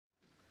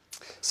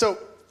So,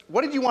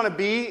 what did you want to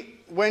be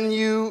when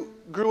you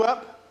grew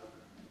up?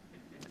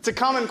 It's a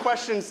common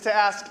question to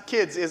ask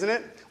kids, isn't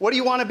it? What do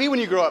you want to be when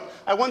you grow up?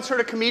 I once heard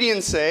a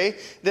comedian say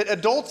that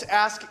adults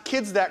ask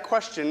kids that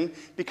question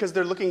because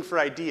they're looking for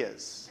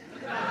ideas.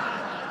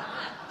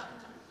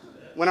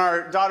 When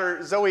our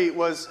daughter Zoe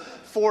was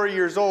 4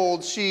 years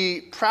old,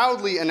 she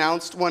proudly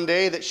announced one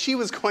day that she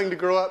was going to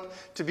grow up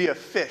to be a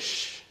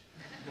fish.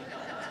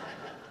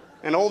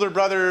 An older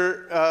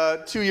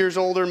brother, 2 years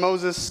older,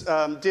 Moses,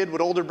 did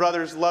what older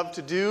brothers love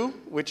to do,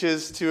 which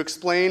is to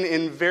explain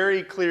in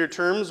very clear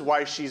terms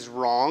why she's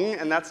wrong,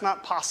 and that's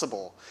not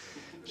possible.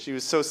 She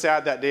was so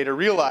sad that day to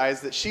realize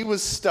that she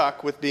was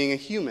stuck with being a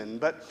human.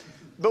 But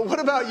what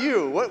about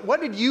you? What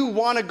did you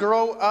want to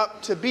grow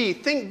up to be?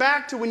 Think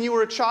back to when you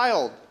were a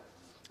child.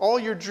 All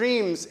your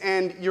dreams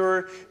and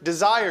your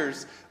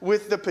desires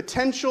with the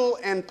potential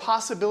and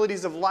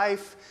possibilities of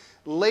life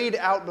laid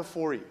out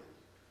before you.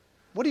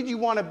 What did you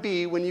want to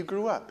be when you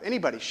grew up?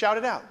 Anybody, shout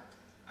it out.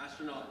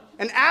 Astronaut.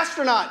 An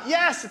astronaut.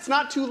 Yes, it's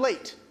not too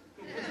late.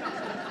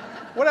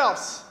 What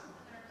else?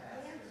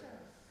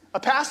 A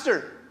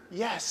pastor.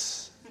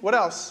 Yes. What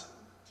else?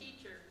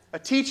 Teacher. A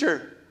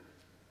teacher.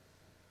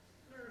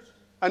 Nurse.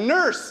 A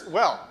nurse.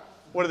 Well,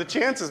 what are the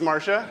chances,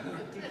 Marcia?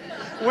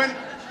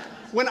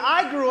 When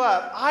I grew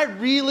up, I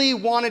really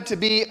wanted to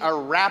be a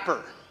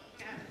rapper.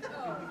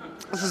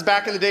 This is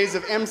back in the days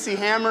of MC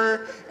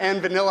Hammer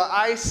and Vanilla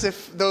Ice,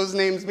 if those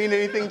names mean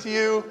anything to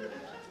you.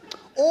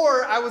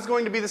 Or I was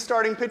going to be the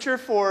starting pitcher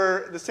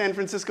for the San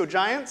Francisco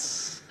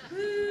Giants.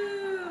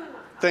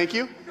 Thank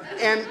you.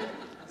 And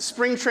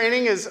spring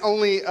training is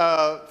only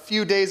a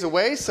few days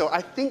away, so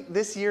I think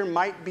this year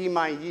might be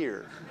my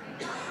year.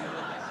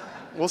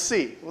 We'll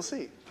see.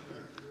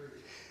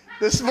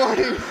 This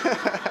morning...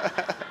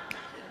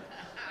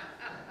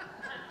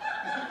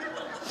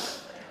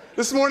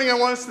 This morning, I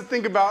want us to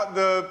think about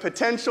the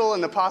potential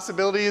and the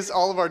possibilities,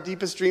 all of our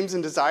deepest dreams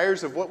and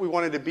desires of what we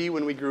wanted to be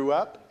when we grew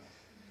up.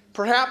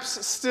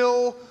 Perhaps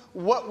still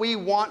what we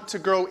want to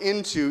grow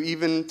into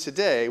even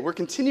today. We're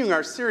continuing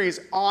our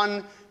series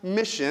on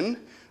mission.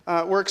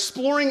 We're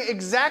exploring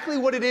exactly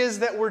what it is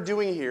that we're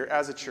doing here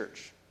as a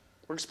church.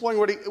 We're exploring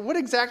what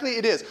exactly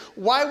it is.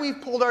 Why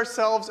we've pulled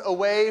ourselves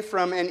away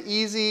from an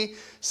easy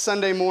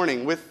Sunday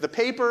morning with the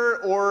paper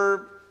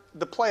or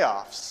the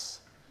playoffs.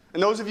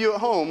 And those of you at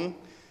home,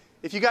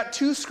 if you got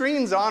 2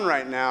 screens on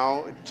right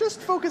now, just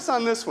focus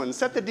on this one.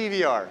 Set the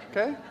DVR,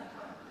 okay?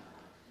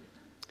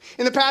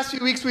 In the past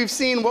few weeks, we've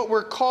seen what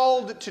we're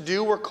called to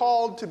do. We're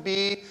called to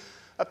be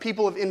a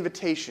people of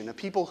invitation, a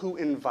people who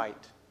invite.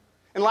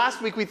 And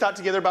last week, we thought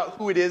together about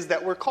who it is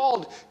that we're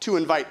called to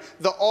invite,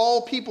 the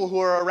all people who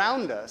are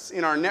around us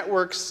in our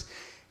networks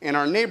and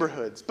our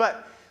neighborhoods.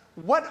 But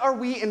what are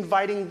we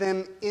inviting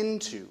them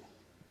into?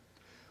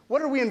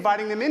 What are we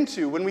inviting them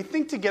into when we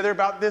think together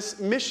about this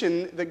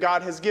mission that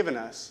God has given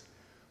us?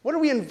 What are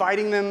we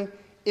inviting them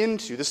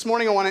into? This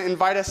morning I want to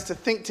invite us to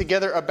think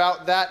together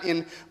about that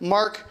in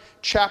Mark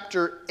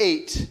chapter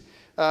 8.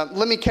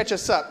 Let me catch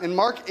us up. In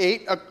Mark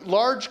 8, a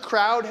large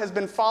crowd has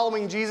been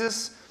following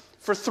Jesus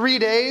for 3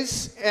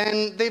 days,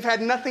 and they've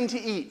had nothing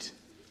to eat.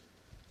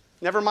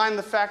 Never mind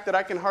the fact that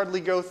I can hardly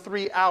go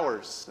 3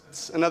 hours.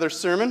 That's another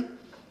sermon.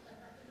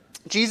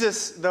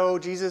 Jesus,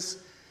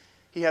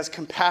 he has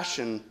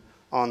compassion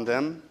on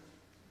them.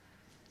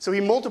 So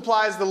he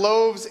multiplies the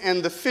loaves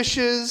and the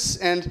fishes,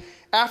 and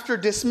after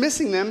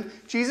dismissing them,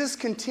 Jesus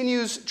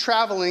continues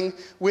traveling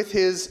with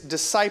his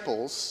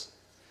disciples.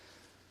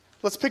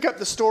 Let's pick up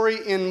the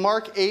story in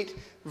Mark 8,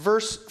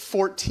 verse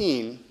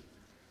 14.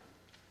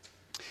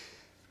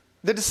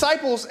 The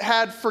disciples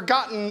had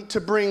forgotten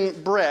to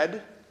bring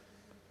bread,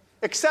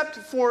 except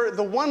for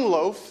the one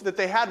loaf that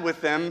they had with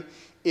them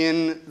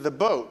in the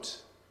boat.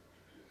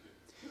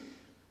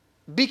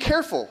 Be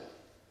careful,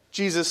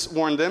 Jesus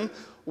warned them.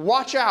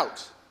 Watch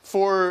out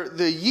for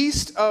the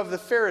yeast of the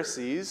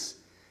Pharisees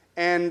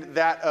and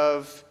that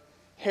of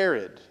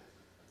Herod.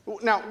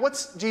 Now,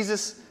 what's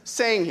Jesus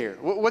saying here?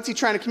 What's he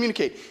trying to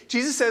communicate?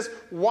 Jesus says,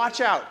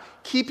 watch out.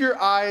 Keep your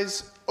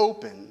eyes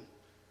open.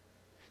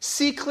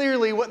 See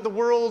clearly what the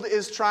world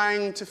is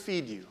trying to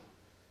feed you.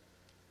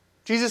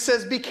 Jesus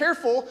says, be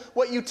careful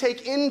what you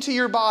take into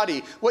your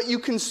body, what you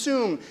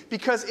consume,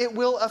 because it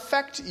will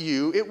affect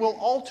you. It will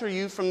alter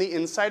you from the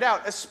inside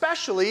out,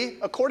 especially,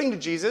 according to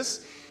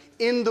Jesus,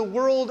 in the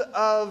world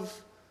of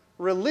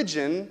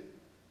religion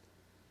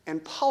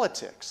and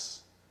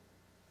politics.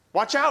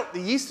 Watch out,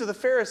 the yeast of the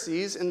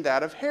Pharisees and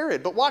that of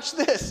Herod. But watch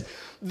this.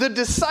 The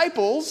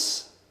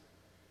disciples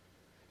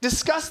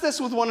discussed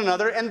this with one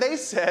another, and they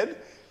said,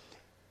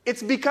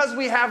 it's because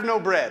we have no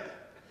bread.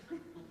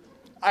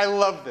 I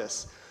love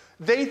this.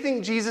 They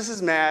think Jesus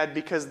is mad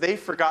because they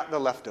forgot the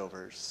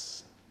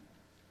leftovers.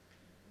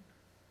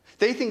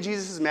 They think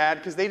Jesus is mad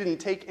because they didn't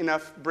take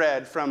enough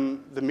bread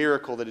from the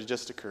miracle that had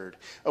just occurred.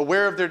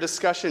 Aware of their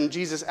discussion,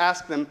 Jesus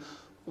asked them,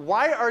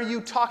 why are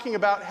you talking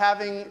about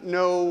having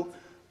no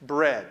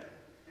bread?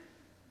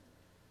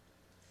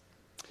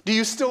 Do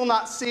you still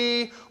not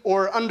see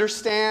or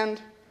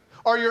understand?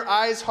 Are your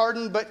eyes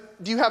hardened,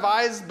 but do you have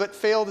eyes but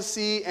fail to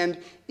see and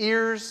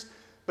ears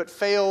but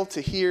fail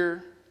to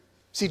hear.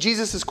 See,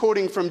 Jesus is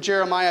quoting from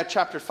Jeremiah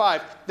chapter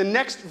 5. The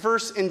next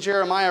verse in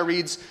Jeremiah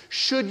reads,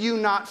 "Should you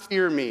not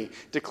fear me,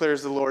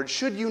 declares the Lord?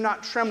 Should you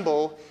not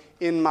tremble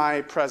in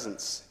my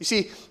presence?" You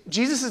see,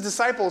 Jesus'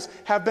 disciples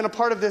have been a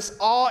part of this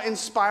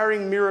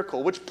awe-inspiring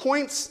miracle, which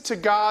points to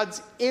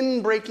God's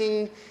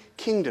in-breaking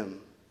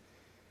kingdom.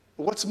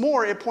 What's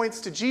more, it points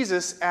to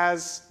Jesus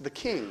as the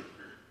king.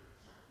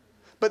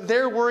 But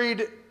they're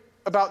worried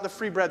about the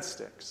free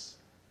breadsticks.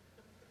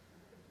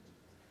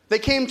 They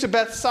came to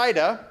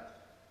Bethsaida,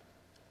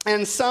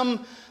 and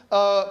some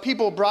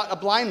people brought a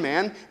blind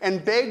man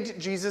and begged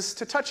Jesus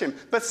to touch him.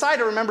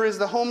 Bethsaida, remember, is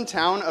the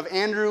hometown of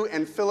Andrew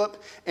and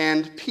Philip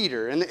and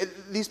Peter. And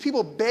these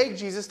people begged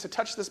Jesus to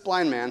touch this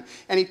blind man,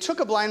 and he took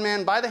a blind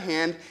man by the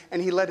hand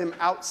and he led him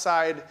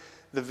outside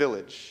the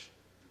village.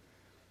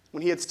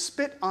 When he had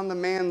spit on the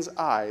man's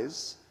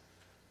eyes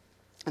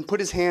and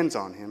put his hands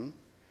on him,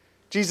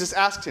 Jesus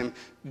asked him,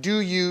 "Do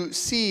you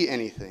see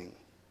anything?"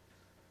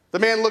 The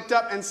man looked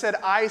up and said,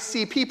 "I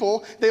see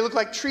people. They look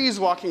like trees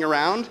walking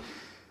around."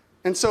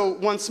 And so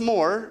once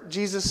more,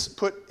 Jesus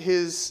put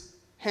his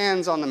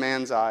hands on the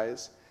man's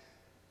eyes.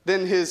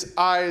 Then his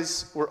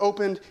eyes were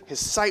opened, his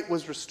sight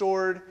was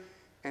restored,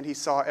 and he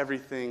saw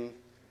everything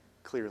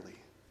clearly.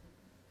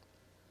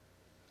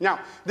 Now,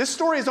 this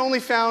story is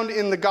only found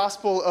in the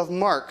Gospel of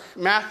Mark.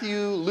 Matthew,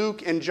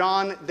 Luke, and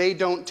John, they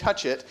don't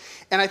touch it.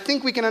 And I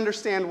think we can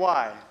understand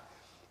why.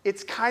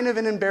 It's kind of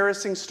an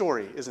embarrassing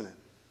story, isn't it?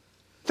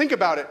 Think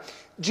about it.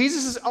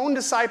 Jesus' own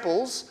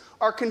disciples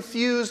are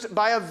confused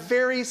by a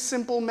very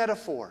simple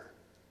metaphor.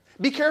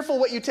 Be careful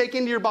what you take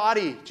into your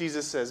body,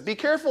 Jesus says. Be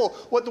careful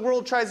what the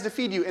world tries to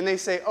feed you. And they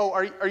say, "Oh,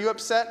 are you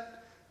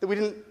upset that we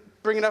didn't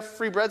bring enough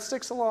free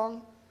breadsticks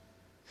along?"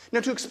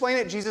 Now, to explain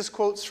it, Jesus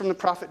quotes from the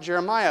prophet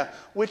Jeremiah,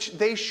 which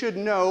they should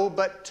know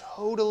but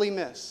totally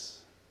miss.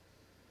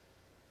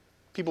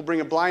 People bring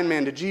a blind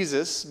man to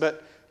Jesus,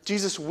 but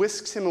Jesus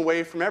whisks him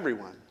away from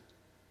everyone.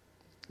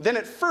 Then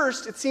at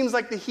first, it seems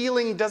like the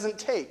healing doesn't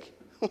take.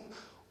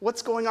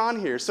 What's going on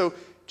here? So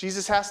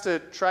Jesus has to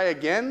try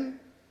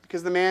again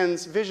because the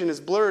man's vision is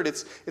blurred,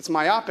 it's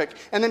myopic.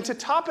 And then to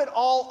top it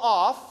all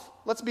off,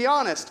 let's be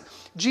honest,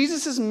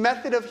 Jesus'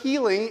 method of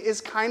healing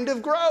is kind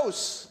of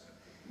gross.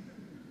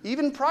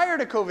 Even prior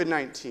to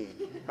COVID-19,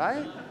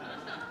 right?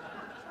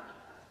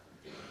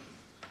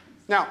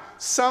 Now,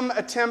 some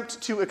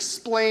attempt to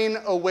explain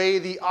away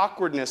the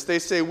awkwardness. They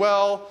say,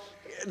 well,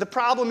 the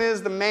problem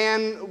is the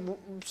man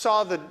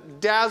saw the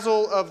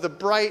dazzle of the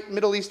bright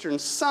Middle Eastern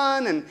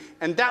sun,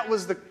 and that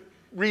was the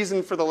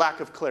reason for the lack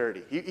of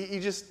clarity.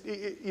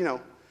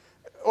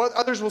 Or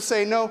others will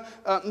say, no,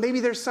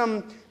 maybe there's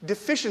some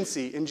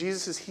deficiency in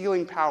Jesus'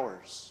 healing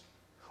powers.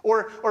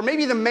 Or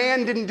maybe the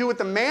man didn't do what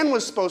the man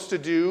was supposed to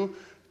do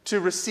to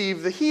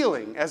receive the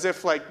healing, as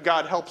if like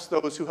God helps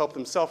those who help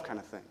themselves kind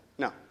of thing.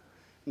 No.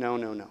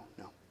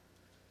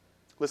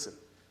 Listen.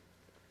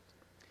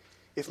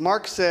 If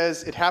Mark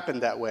says it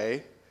happened that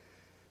way,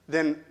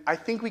 then I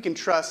think we can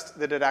trust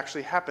that it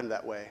actually happened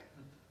that way.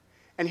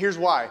 And here's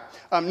why.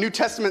 New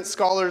Testament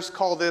scholars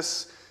call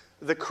this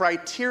the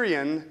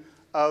criterion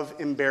of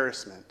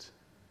embarrassment.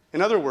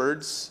 In other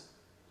words,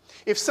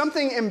 if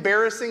something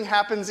embarrassing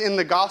happens in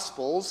the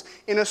Gospels,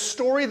 in a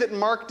story that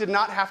Mark did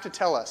not have to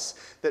tell us,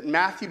 that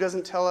Matthew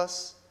doesn't tell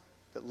us,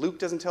 that Luke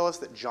doesn't tell us,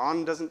 that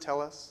John doesn't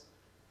tell us,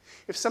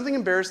 if something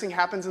embarrassing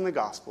happens in the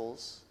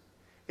Gospels,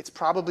 it's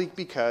probably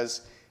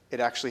because it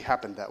actually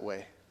happened that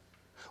way.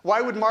 Why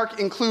would Mark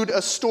include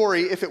a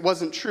story if it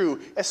wasn't true,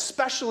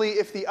 especially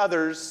if the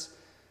others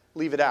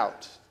leave it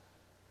out?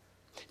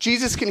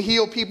 Jesus can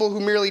heal people who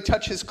merely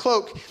touch his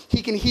cloak.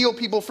 He can heal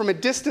people from a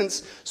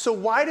distance. So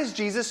why does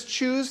Jesus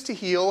choose to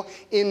heal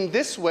in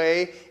this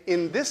way,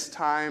 in this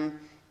time,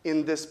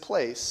 in this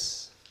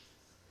place?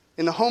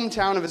 In the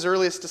hometown of his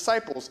earliest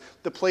disciples,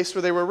 the place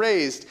where they were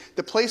raised,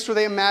 the place where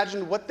they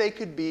imagined what they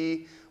could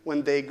be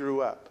when they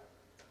grew up.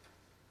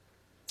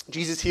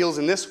 Jesus heals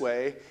in this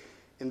way,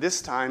 in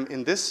this time,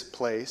 in this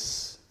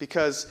place,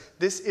 because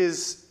this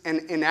is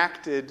an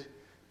enacted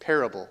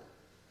parable.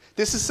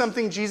 This is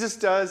something Jesus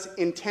does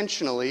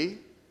intentionally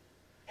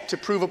to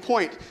prove a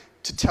point,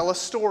 to tell a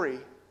story.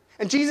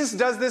 And Jesus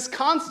does this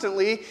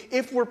constantly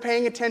if we're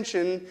paying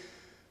attention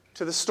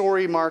to the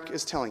story Mark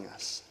is telling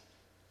us.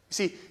 You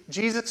see,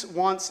 Jesus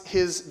wants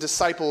his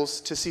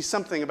disciples to see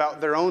something about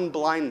their own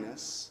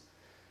blindness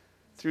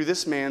through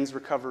this man's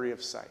recovery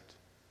of sight.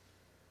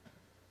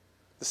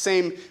 The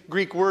same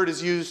Greek word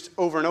is used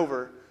over and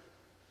over,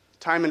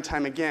 time and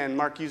time again.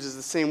 Mark uses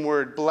the same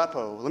word,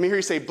 blepo. Let me hear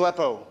you say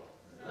blepo.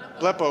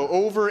 Blepo.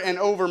 Over and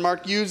over,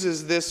 Mark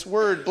uses this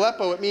word,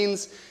 blepo. It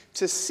means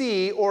to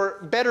see, or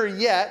better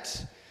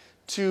yet,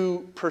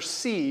 to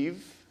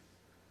perceive,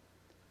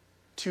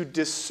 to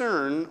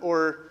discern,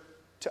 or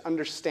to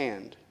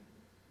understand.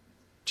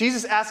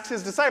 Jesus asks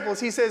his disciples,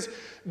 he says,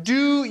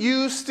 "Do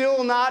you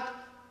still not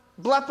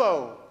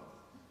blepo?"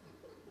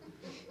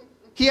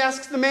 He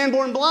asks the man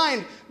born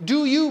blind,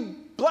 "Do you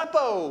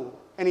blepo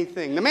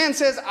anything?" The man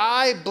says,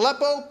 "I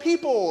blepo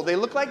people. They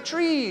look like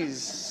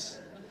trees."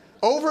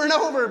 Over and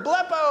over,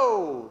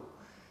 blepo.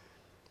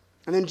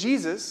 And then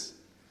Jesus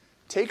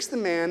takes the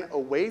man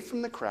away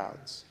from the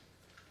crowds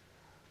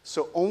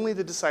so only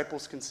the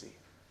disciples can see.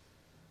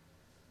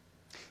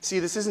 See,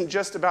 this isn't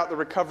just about the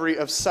recovery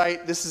of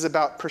sight. This is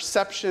about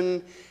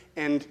perception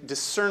and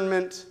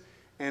discernment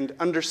and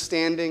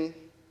understanding.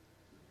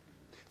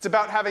 It's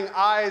about having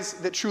eyes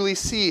that truly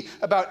see,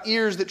 about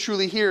ears that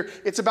truly hear.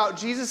 It's about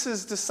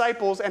Jesus'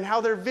 disciples and how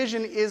their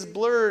vision is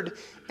blurred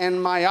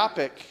and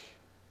myopic.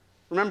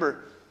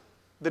 Remember,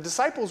 the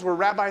disciples were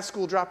rabbi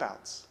school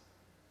dropouts,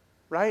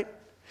 right?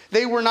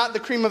 They were not the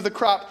cream of the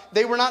crop.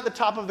 They were not the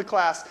top of the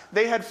class.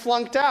 They had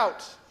flunked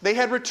out. They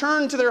had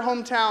returned to their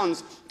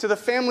hometowns, to the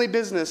family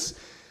business.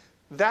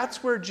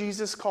 That's where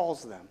Jesus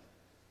calls them.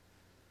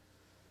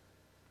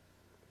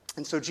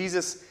 And so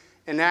Jesus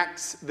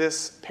enacts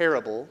this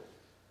parable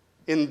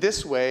in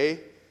this way,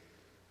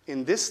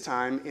 in this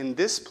time, in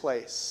this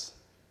place.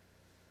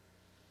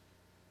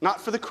 Not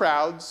for the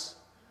crowds,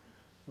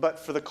 but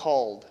for the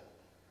called.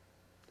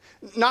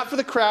 Not for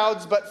the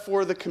crowds, but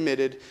for the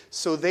committed,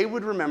 so they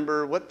would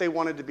remember what they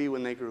wanted to be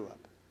when they grew up.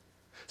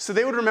 So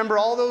they would remember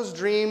all those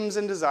dreams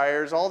and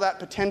desires, all that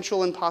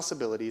potential and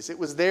possibilities. It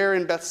was there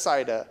in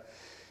Bethsaida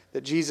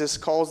that Jesus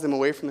calls them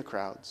away from the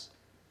crowds.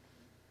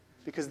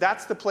 Because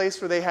that's the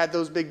place where they had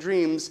those big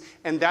dreams,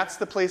 and that's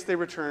the place they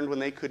returned when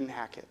they couldn't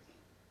hack it.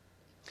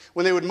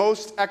 When they would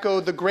most echo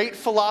the great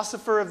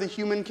philosopher of the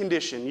human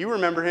condition. You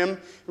remember him.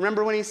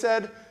 Remember when he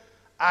said,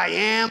 "I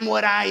am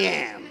what I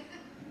am."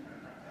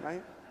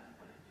 Right?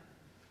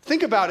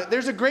 Think about it.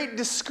 There's a great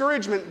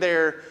discouragement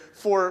there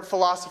for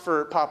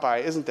philosopher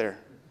Popeye, isn't there?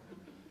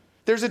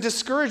 There's a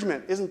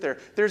discouragement, isn't there?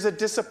 There's a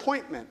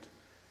disappointment,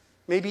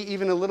 maybe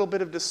even a little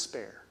bit of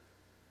despair.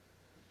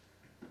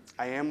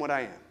 I am what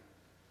I am.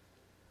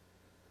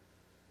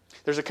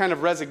 There's a kind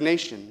of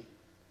resignation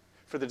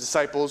for the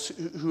disciples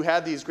who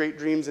had these great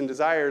dreams and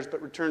desires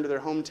but returned to their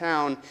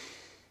hometown.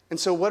 And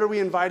so what are we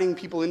inviting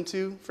people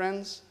into,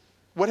 friends?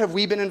 What have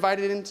we been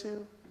invited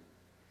into?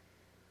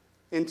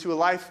 Into a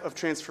life of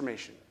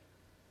transformation.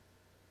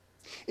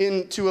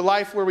 Into a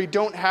life where we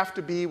don't have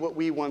to be what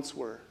we once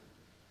were.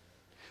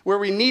 Where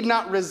we need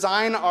not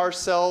resign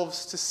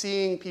ourselves to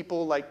seeing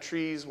people like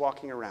trees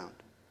walking around.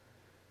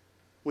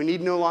 We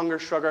need no longer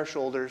shrug our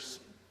shoulders.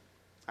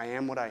 I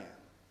am what I am.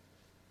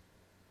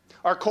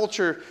 Our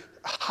culture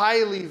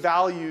highly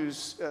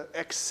values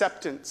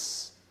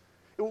acceptance,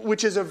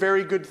 which is a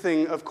very good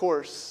thing, of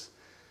course.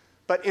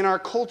 But in our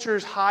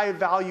culture's high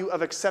value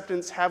of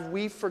acceptance, have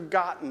we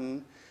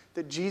forgotten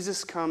that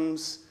Jesus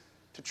comes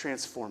to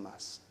transform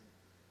us?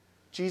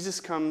 Jesus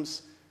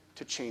comes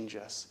to change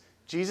us.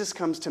 Jesus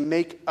comes to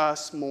make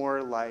us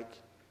more like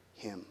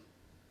him.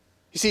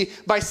 You see,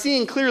 by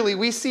seeing clearly,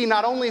 we see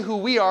not only who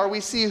we are, we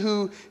see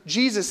who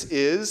Jesus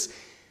is.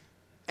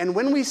 And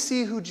when we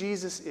see who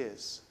Jesus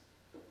is,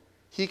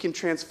 he can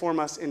transform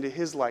us into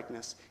his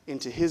likeness,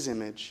 into his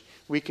image.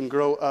 We can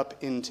grow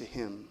up into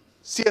him.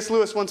 C.S.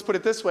 Lewis once put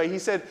it this way. He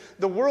said,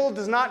 "The world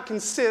does not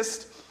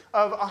consist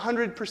of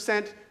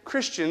 100%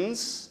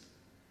 Christians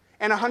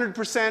and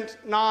 100%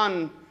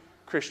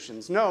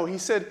 non-Christians. No," he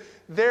said,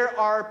 "there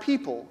are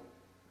people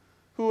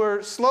who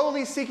are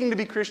slowly seeking to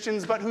be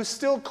Christians, but who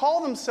still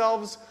call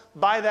themselves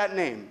by that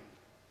name.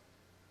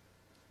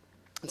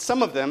 And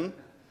some of them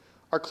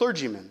are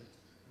clergymen.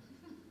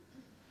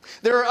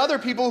 There are other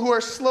people who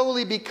are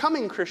slowly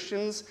becoming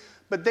Christians,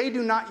 but they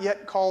do not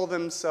yet call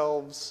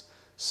themselves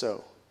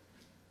so."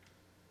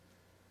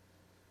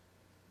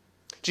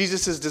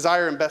 Jesus'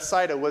 desire in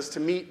Bethsaida was to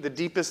meet the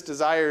deepest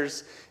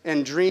desires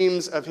and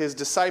dreams of his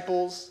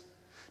disciples,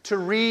 to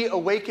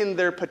reawaken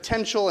their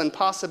potential and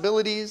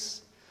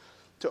possibilities,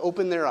 to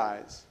open their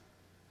eyes,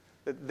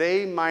 that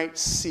they might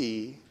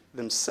see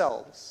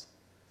themselves,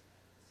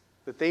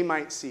 that they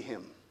might see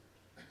him,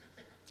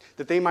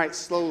 that they might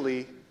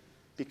slowly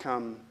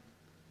become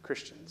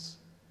Christians.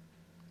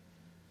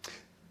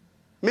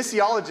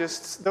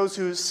 Missiologists, those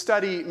who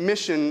study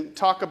mission,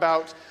 talk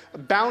about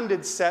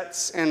bounded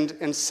sets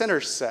and center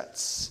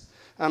sets.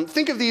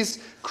 Think of these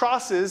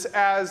crosses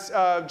as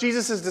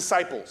Jesus'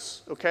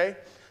 disciples, okay?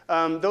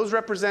 Those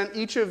represent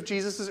each of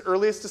Jesus'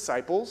 earliest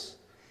disciples.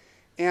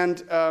 And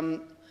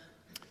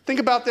think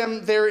about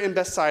them there in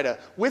Bethsaida,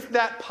 with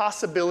that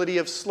possibility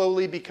of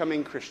slowly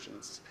becoming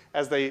Christians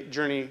as they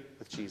journey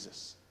with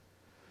Jesus.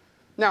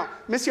 Now,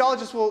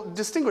 missiologists will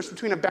distinguish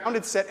between a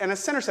bounded set and a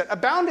center set. A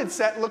bounded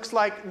set looks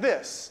like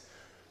this,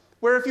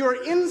 where if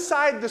you're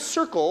inside the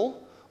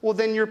circle, well,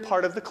 then you're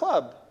part of the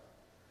club.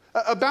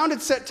 A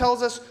bounded set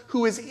tells us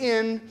who is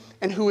in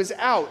and who is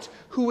out,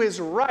 who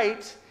is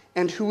right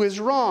and who is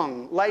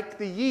wrong, like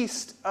the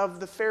yeast of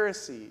the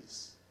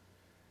Pharisees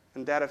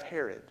and that of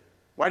Herod.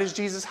 Why does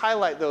Jesus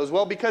highlight those?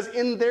 Well, because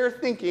in their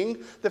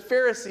thinking, the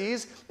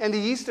Pharisees and the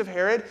yeast of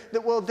Herod,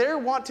 that, well, they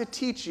want to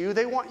teach you,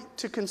 they want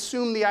to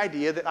consume the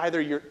idea that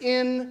either you're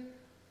in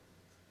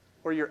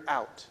or you're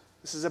out.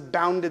 This is a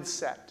bounded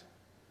set.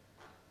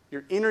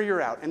 You're in or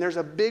you're out. And there's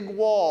a big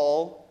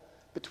wall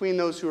between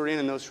those who are in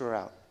and those who are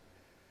out.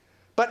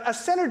 But a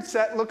centered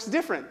set looks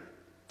different.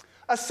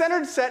 A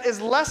centered set is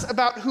less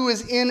about who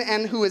is in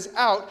and who is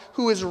out,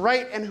 who is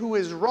right and who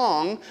is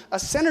wrong. A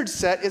centered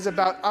set is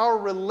about our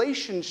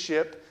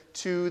relationship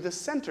to the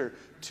center,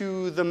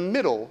 to the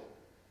middle.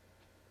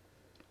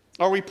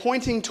 Are we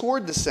pointing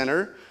toward the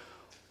center,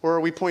 or are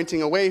we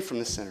pointing away from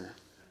the center?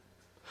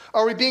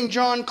 Are we being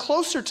drawn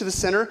closer to the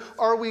center,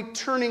 or are we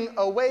turning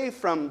away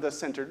from the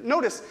center?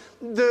 Notice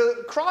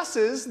the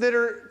crosses that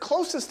are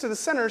closest to the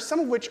center, some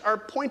of which are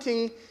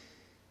pointing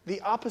the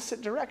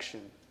opposite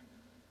direction.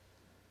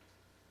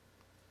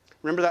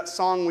 Remember that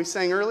song we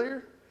sang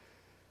earlier?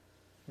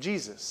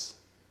 Jesus,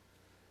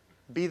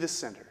 be the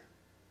center.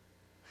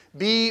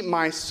 Be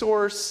my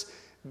source,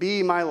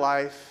 be my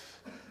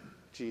life,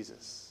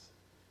 Jesus.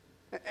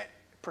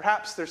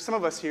 Perhaps there's some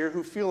of us here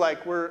who feel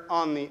like we're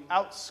on the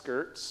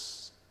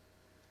outskirts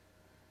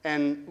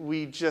and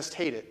we just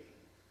hate it.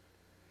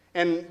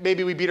 And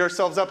maybe we beat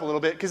ourselves up a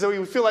little bit because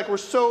we feel like we're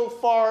so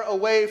far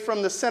away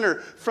from the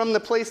center, from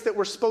the place that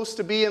we're supposed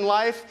to be in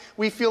life.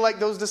 We feel like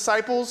those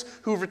disciples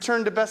who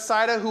returned to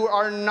Bethsaida who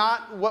are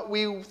not what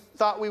we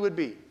thought we would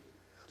be.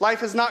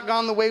 Life has not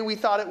gone the way we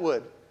thought it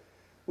would.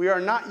 We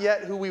are not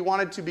yet who we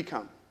wanted to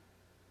become.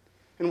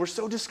 And we're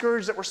so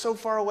discouraged that we're so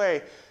far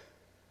away.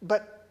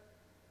 But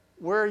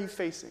where are you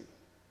facing?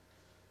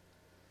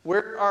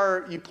 Where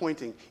are you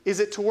pointing? Is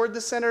it toward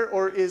the center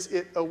or is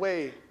it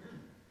away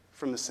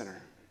from the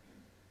center?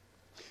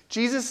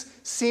 Jesus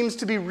seems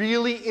to be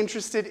really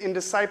interested in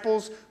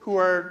disciples who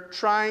are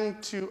trying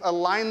to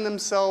align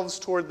themselves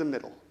toward the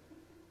middle.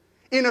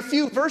 In a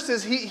few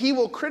verses, he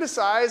will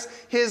criticize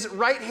his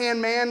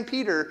right-hand man,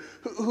 Peter,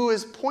 who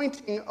is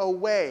pointing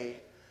away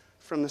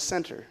from the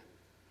center,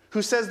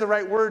 who says the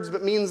right words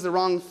but means the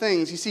wrong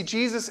things. You see,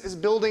 Jesus is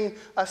building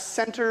a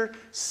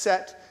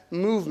center-set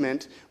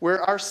movement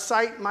where our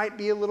sight might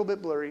be a little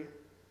bit blurry.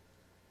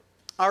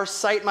 Our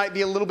sight might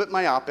be a little bit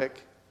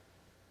myopic.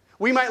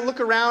 We might look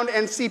around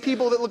and see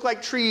people that look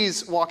like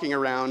trees walking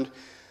around.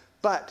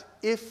 But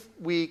if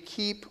we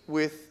keep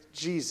with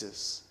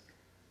Jesus,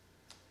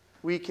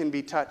 we can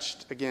be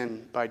touched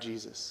again by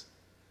Jesus,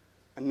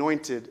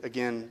 anointed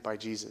again by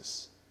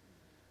Jesus,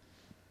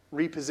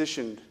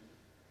 repositioned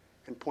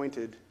and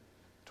pointed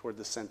toward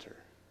the center.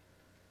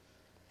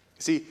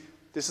 See,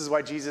 this is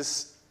why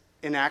Jesus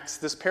enacts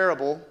this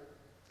parable.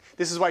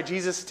 This is why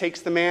Jesus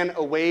takes the man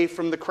away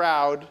from the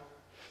crowd,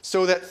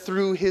 so that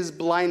through his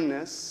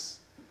blindness,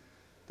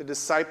 the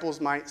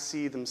disciples might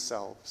see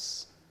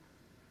themselves.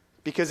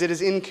 Because it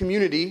is in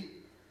community,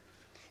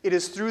 it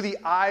is through the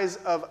eyes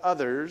of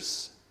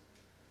others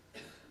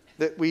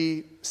that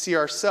we see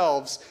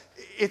ourselves.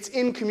 It's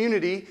in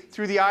community,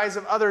 through the eyes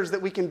of others,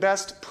 that we can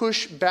best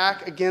push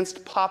back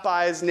against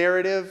Popeye's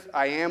narrative,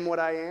 I am what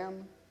I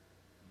am.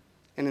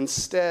 And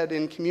instead,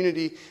 in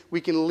community,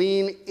 we can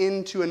lean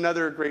into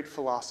another great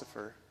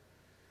philosopher.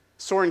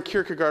 Soren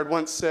Kierkegaard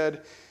once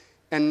said,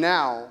 "And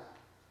now,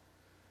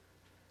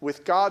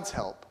 with God's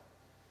help,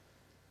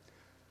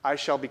 I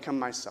shall become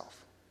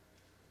myself."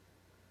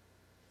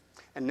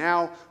 And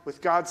now,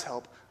 with God's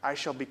help, I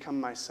shall become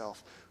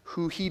myself,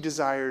 who he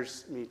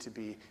desires me to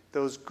be.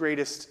 Those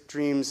greatest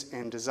dreams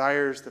and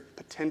desires, the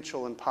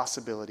potential and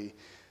possibility,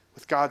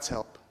 with God's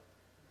help.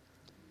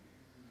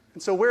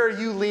 And so where are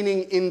you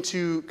leaning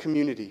into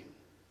community?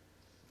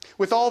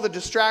 With all the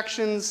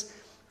distractions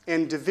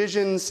and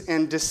divisions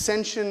and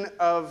dissension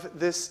of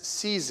this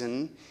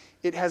season,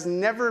 it has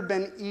never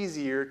been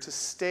easier to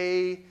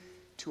stay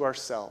to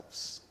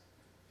ourselves.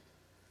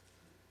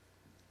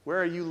 Where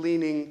are you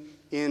leaning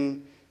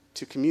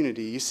into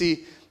community? You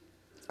see,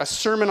 a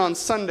sermon on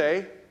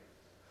Sunday,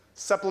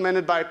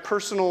 supplemented by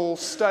personal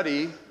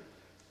study,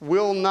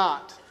 will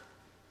not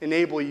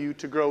enable you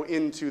to grow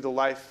into the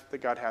life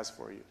that God has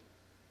for you.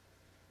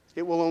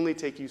 It will only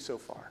take you so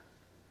far.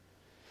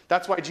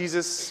 That's why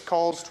Jesus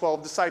calls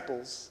 12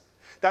 disciples.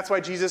 That's why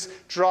Jesus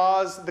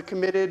draws the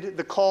committed,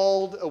 the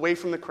called away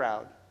from the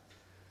crowd.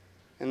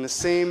 And the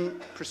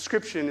same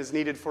prescription is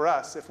needed for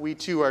us if we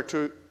too are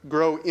to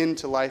grow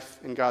into life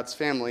in God's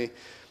family.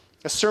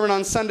 A sermon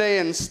on Sunday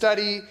and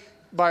study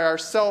by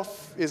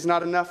ourselves is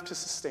not enough to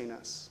sustain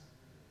us.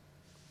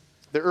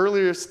 The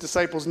earliest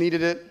disciples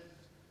needed it,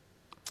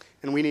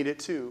 and we need it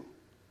too,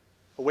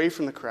 away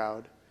from the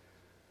crowd,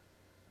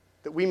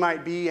 that we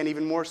might be, and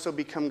even more so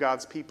become,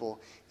 God's people,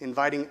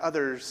 inviting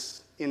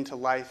others into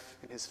life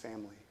in his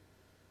family.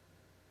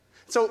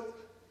 So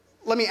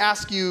let me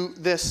ask you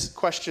this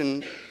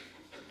question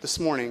this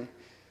morning.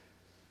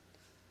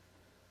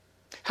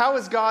 How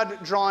is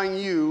God drawing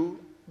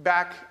you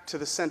back to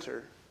the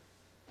center?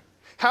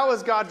 How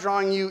is God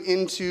drawing you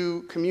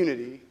into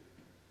community?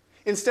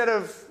 Instead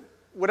of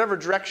whatever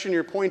direction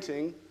you're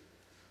pointing,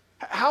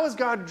 how is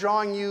God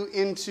drawing you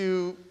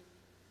into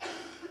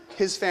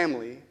his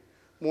family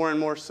more and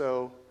more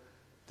so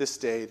this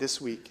day, this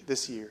week,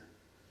 this year?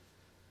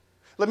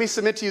 Let me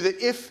submit to you that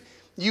if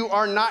you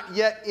are not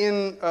yet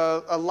in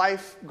a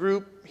life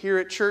group here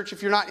at church,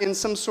 if you're not in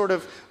some sort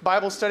of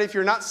Bible study, if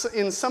you're not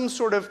in some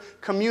sort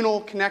of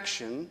communal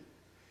connection,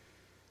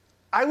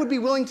 I would be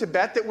willing to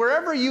bet that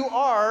wherever you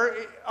are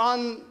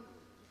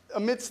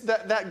amidst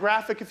that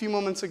graphic a few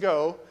moments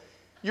ago,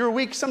 your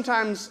week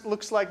sometimes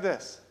looks like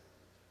this.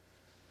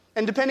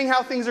 And depending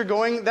how things are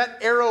going, that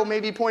arrow may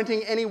be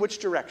pointing any which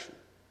direction.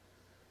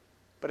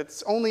 But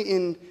it's only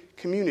in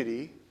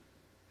community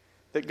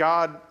that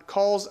God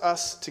calls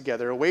us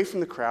together away from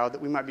the crowd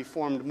that we might be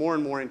formed more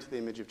and more into the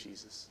image of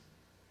Jesus.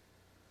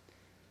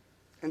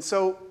 And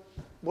so,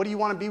 what do you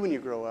want to be when you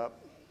grow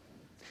up?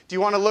 Do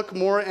you want to look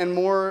more and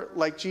more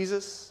like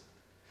Jesus?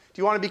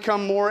 Do you want to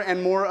become more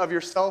and more of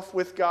yourself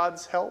with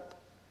God's help?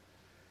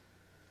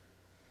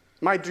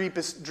 My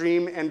deepest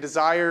dream and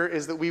desire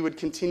is that we would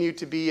continue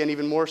to be, and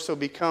even more so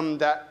become,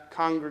 that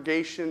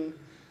congregation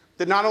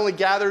that not only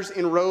gathers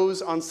in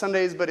rows on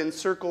Sundays, but in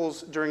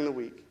circles during the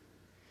week.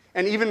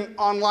 And even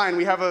online,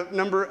 we have a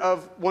number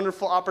of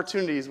wonderful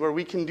opportunities where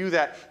we can do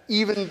that.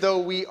 Even though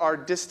we are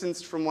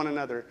distanced from one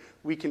another,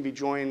 we can be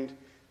joined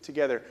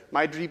together.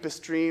 My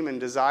deepest dream and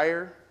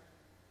desire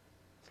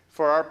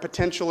for our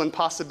potential and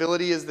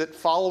possibility is that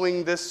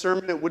following this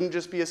sermon, it wouldn't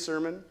just be a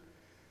sermon.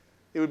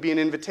 It would be an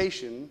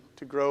invitation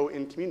to grow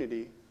in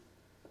community.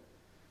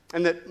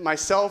 And that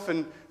myself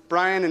and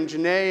Brian and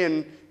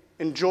Janae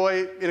and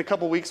Joy, in a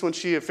couple weeks when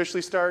she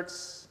officially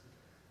starts,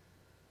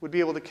 would be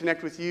able to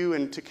connect with you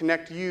and to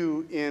connect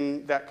you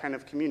in that kind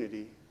of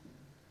community.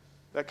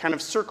 That kind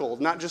of circle,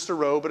 not just a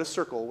row, but a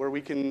circle where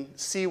we can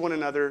see one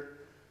another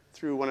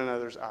through one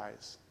another's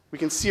eyes. We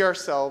can see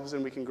ourselves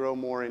and we can grow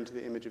more into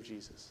the image of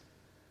Jesus.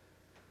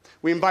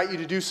 We invite you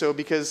to do so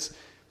because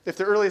if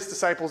the earliest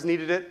disciples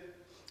needed it,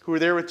 who were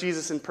there with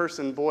Jesus in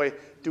person, boy,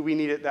 do we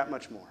need it that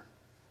much more.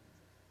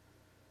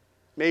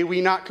 May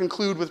we not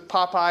conclude with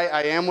Popeye,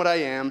 I am what I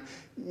am.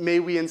 May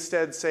we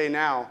instead say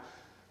now,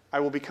 I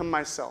will become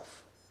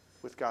myself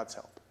with God's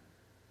help.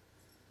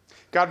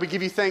 God, we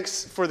give you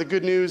thanks for the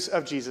good news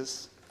of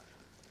Jesus.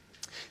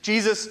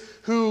 Jesus,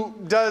 who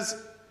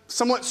does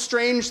somewhat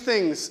strange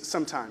things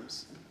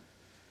sometimes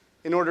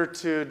in order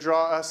to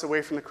draw us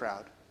away from the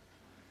crowd,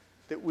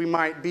 that we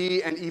might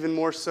be, and even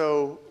more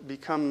so,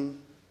 become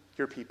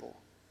your people.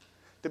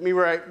 That we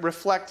might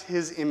reflect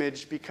his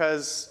image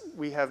because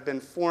we have been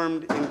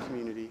formed in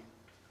community.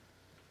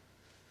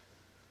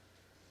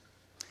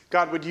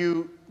 God, would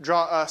you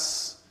draw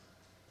us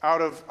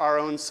out of our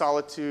own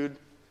solitude?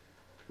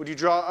 Would you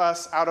draw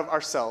us out of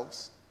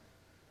ourselves,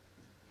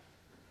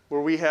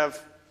 where we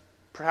have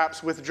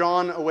perhaps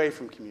withdrawn away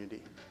from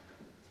community?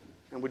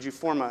 And would you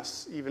form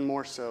us even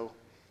more so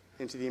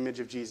into the image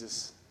of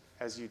Jesus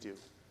as you do?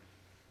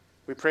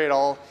 We pray it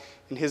all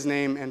in his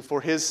name and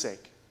for his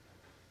sake.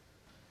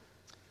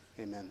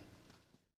 Amen.